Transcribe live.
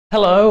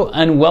Hello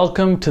and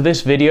welcome to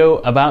this video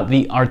about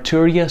the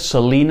Arturia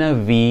Solina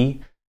V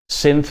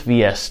Synth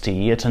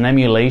VST. It's an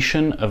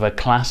emulation of a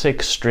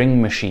classic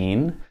string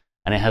machine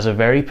and it has a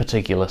very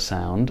particular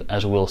sound,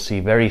 as we'll see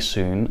very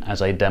soon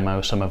as I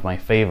demo some of my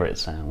favorite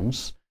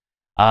sounds.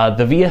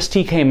 The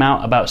VST came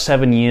out about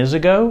 7 years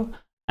ago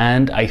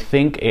and I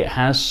think it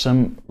has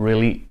some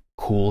really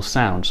cool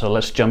sound, so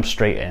let's jump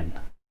straight in.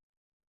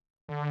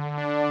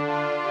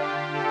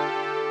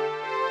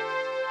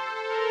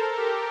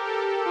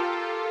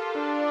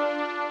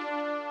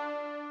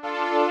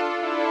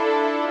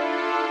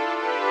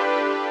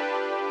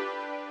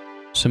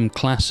 Some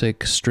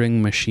classic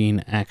string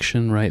machine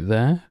action right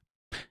there.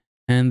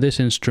 And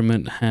this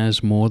instrument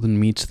has more than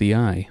meets the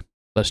eye.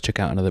 Let's check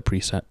out another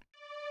preset.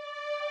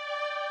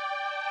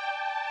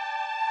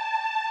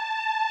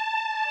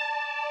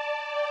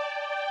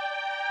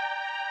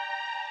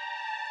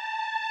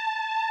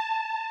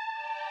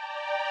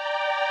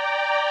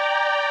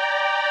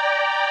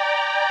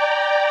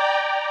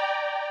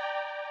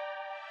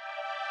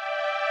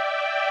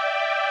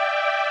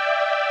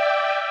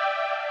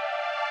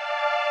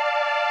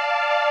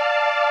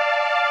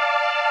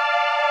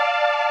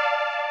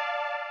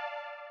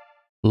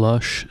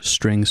 Lush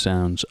string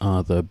sounds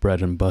are the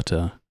bread and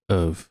butter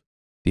of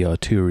the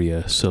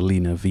Arturia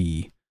Solina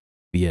V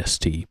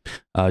VST.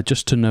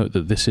 Just to note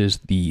that this is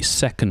the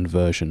second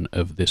version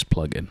of this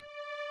plugin.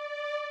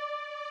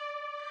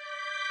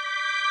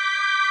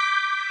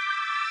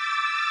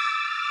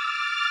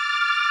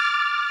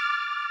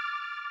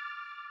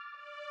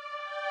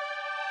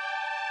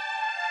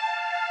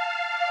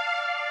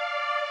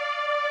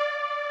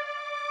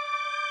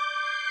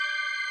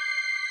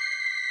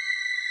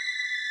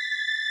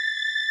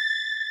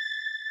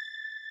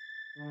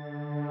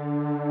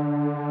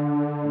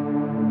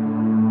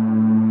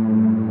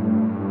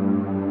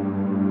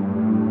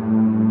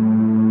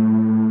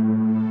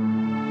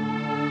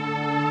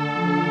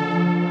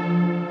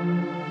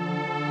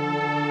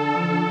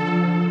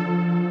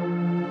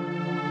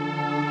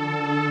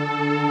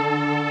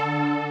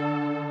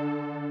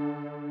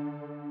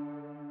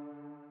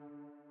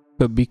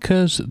 But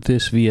because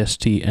this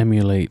VST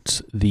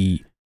emulates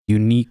the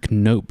unique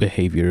note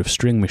behavior of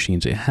string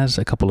machines, it has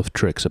a couple of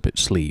tricks up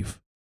its sleeve.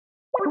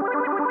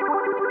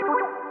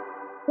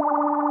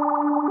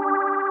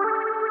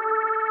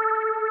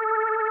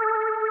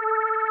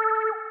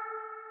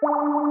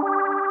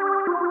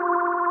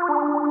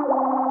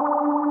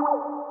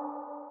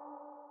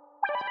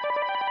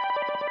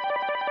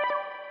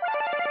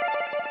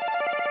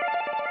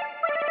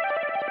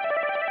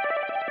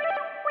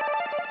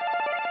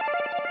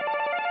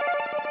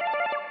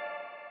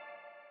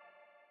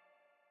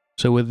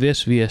 So with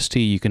this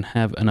VST, you can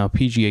have an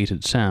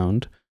arpeggiated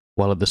sound,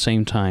 while at the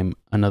same time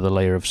another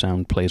layer of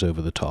sound plays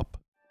over the top.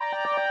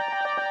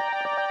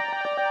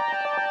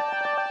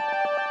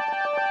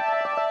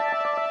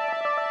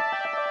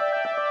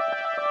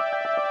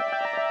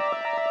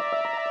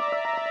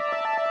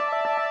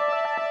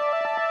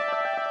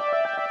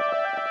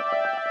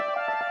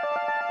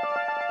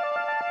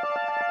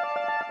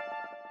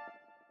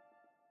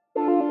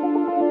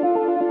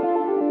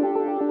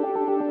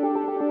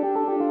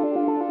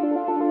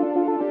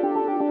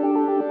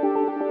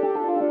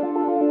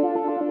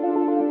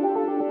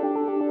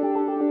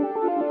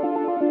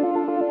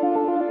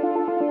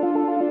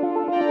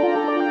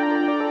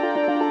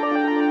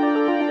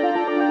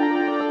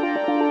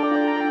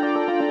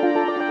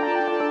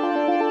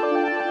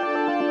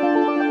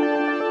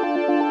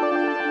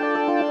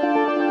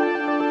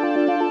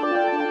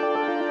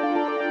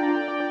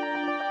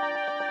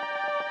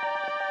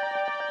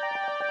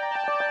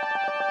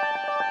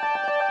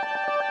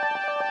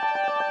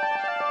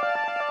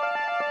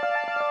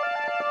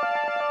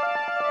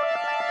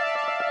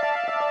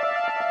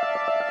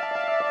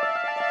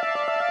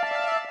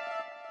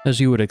 As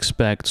you would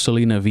expect,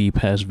 Solina V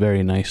pairs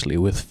very nicely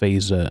with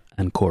phaser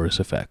and chorus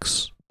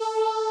effects.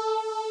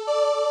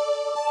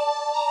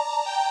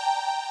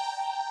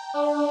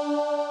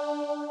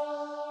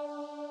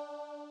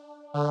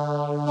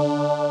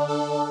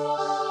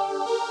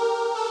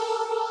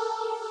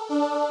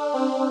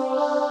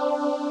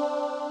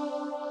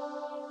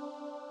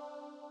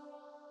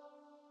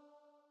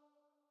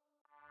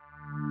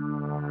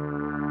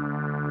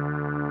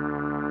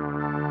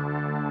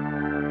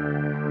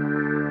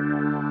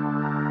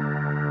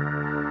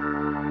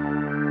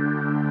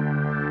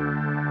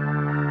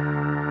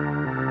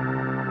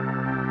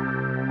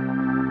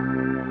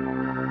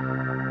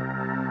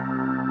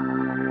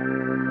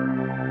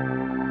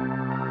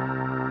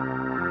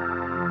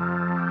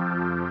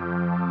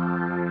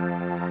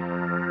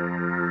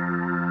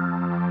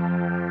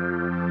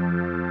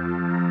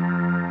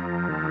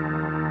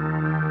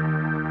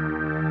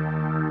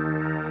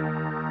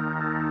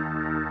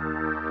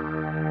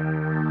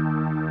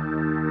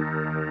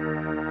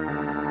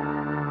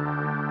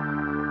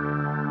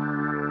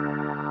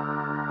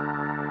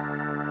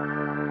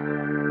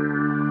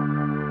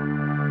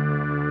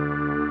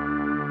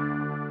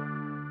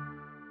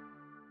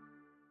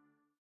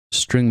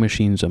 String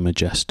machines are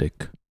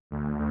majestic.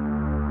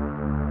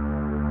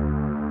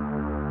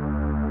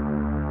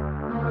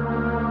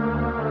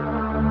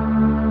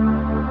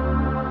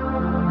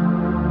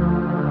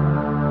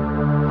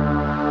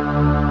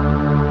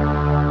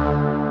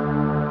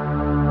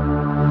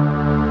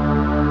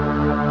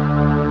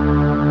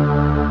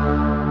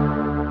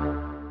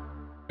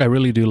 I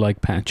really do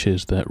like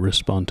patches that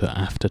respond to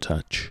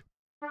aftertouch.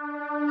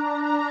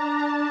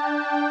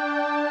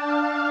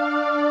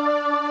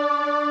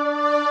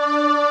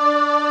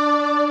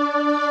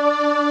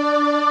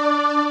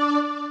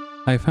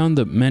 I found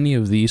that many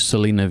of these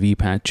Solina V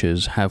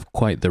patches have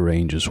quite the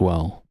range as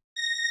well.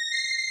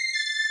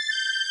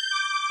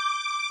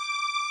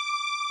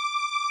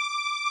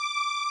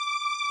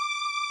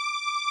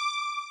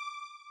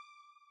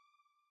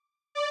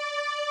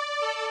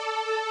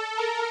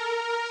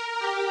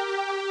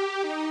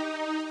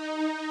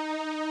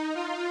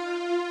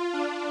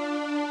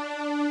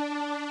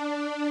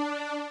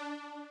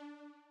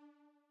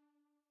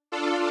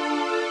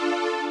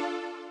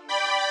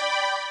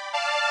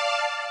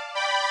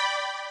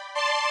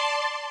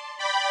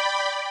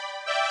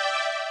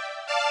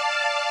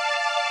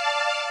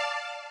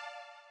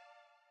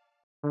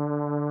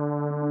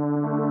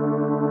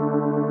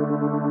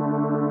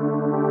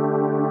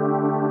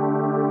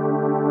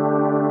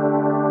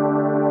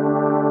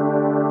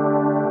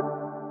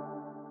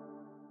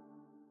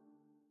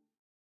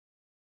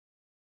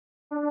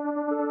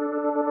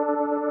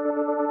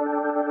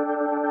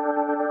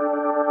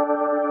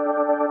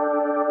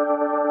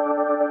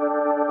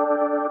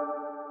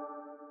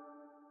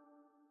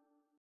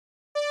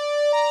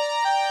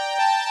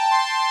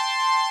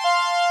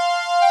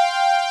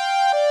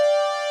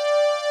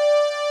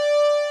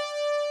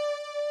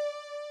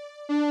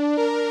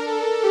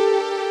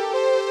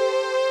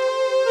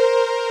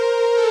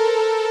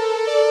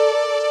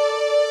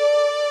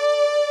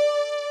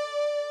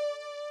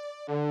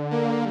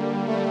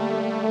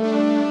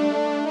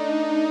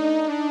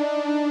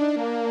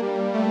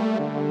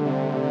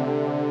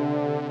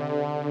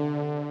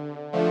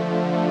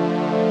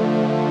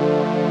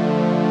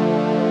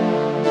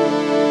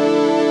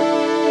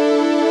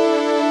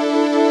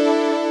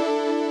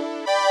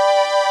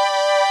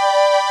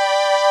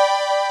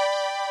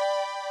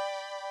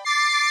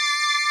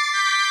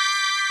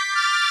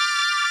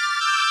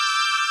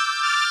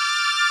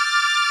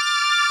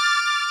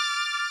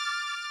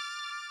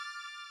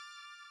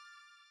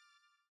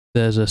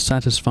 There's a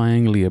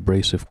satisfyingly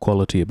abrasive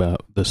quality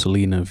about the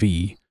Solina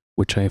V,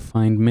 which I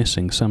find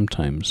missing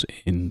sometimes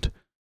in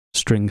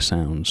string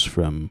sounds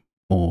from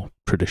more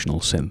traditional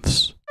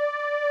synths.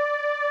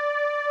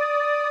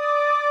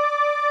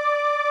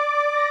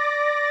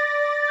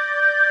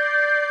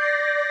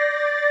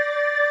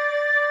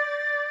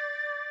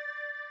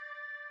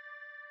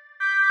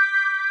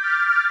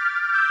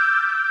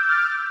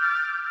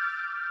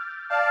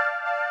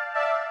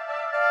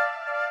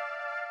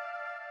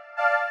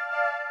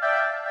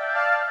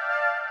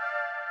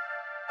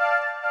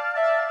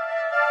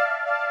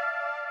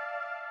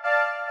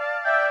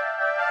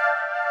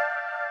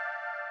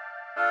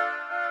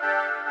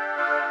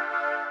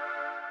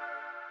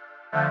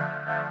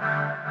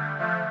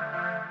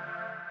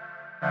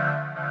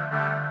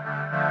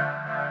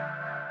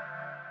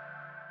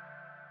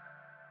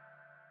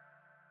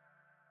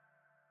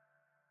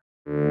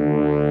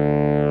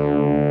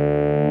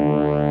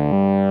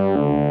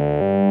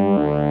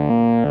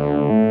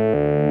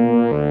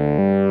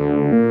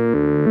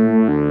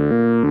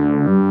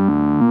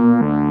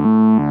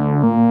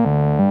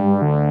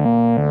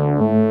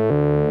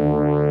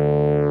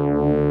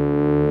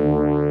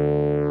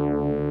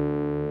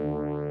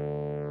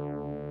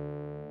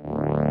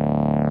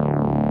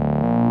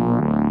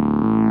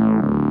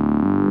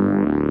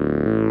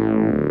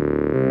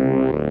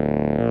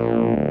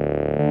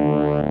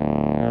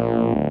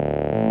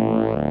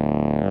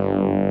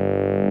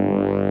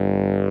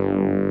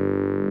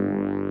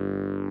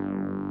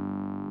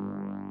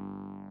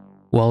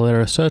 While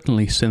there are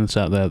certainly synths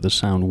out there that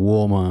sound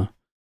warmer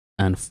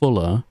and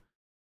fuller,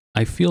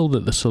 I feel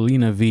that the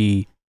Solina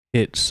V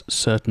hits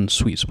certain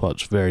sweet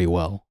spots very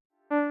well.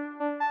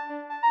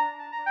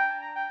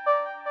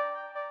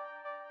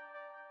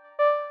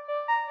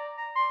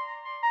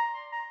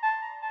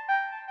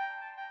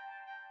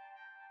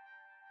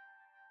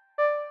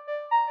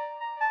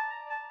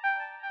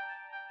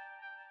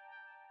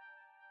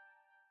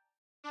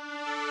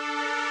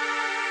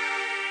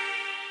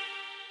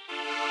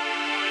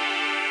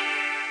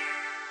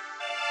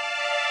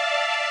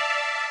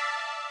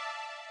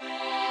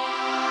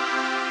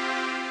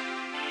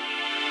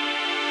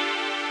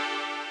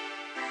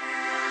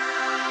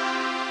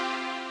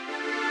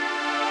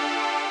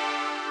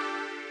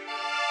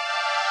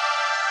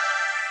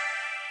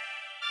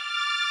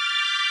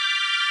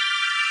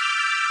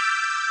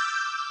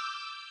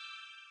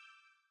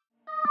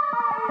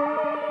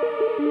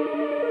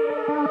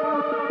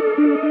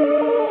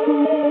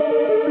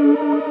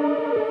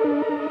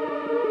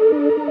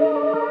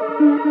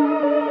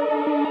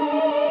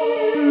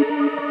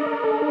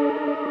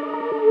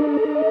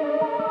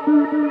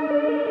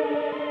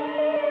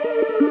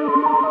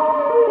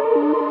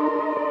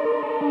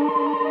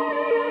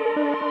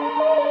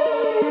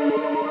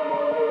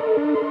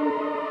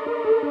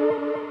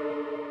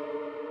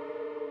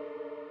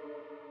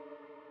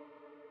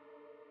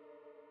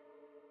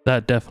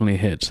 That definitely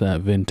hits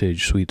that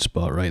vintage sweet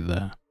spot right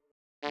there.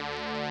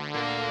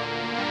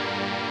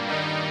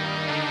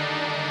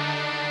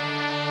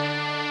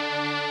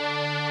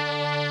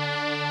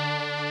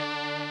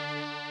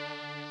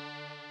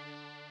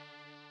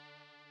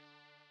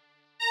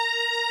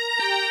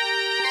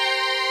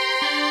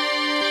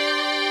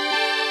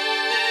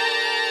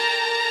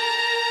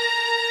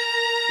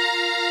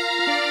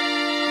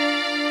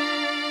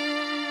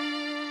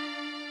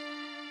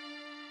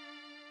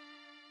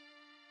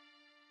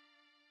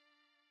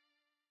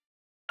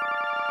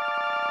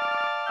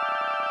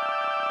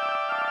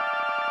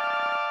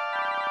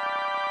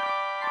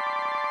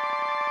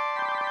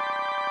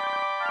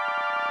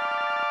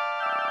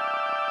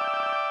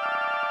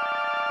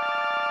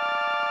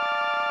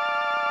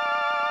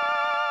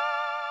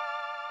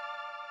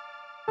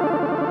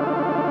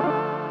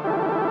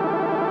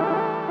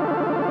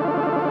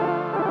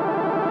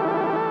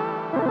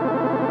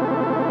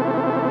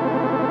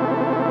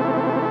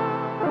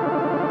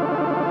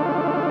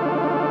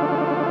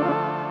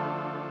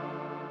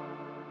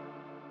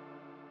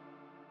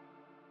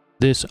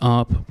 This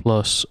ARP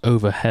plus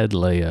overhead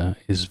layer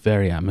is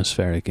very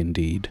atmospheric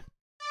indeed.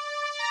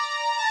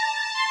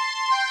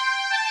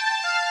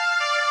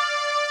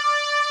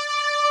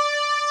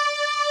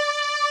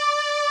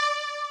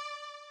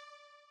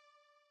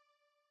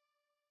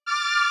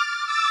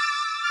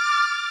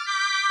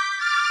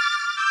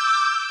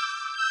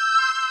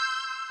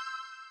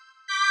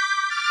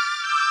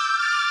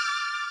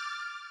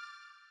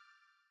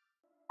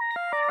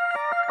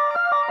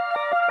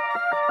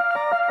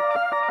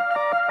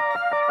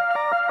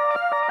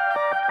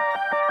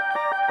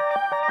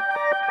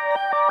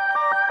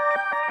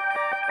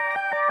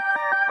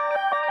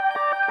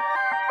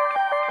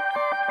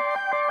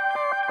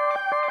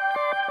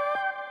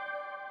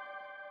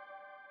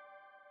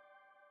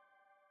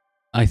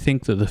 I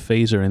think that the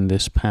phaser in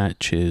this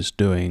patch is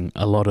doing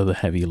a lot of the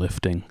heavy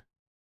lifting.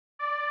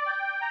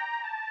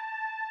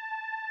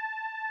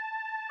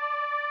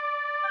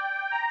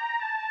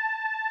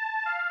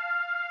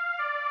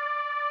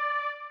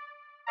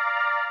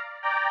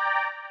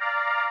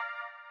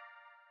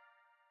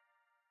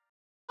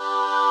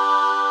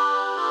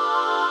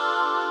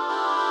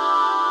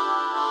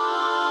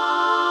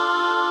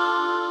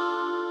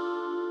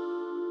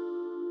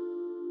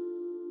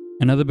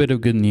 Another bit of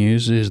good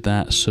news is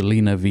that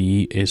Solina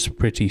V is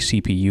pretty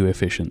CPU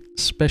efficient,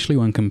 especially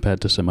when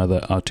compared to some other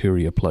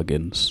Arturia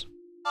plugins.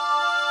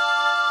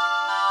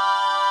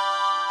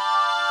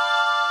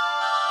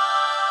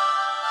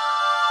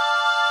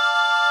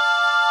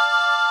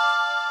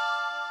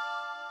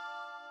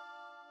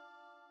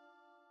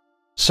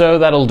 So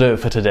that'll do it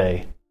for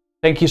today.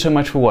 Thank you so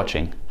much for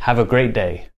watching. Have a great day.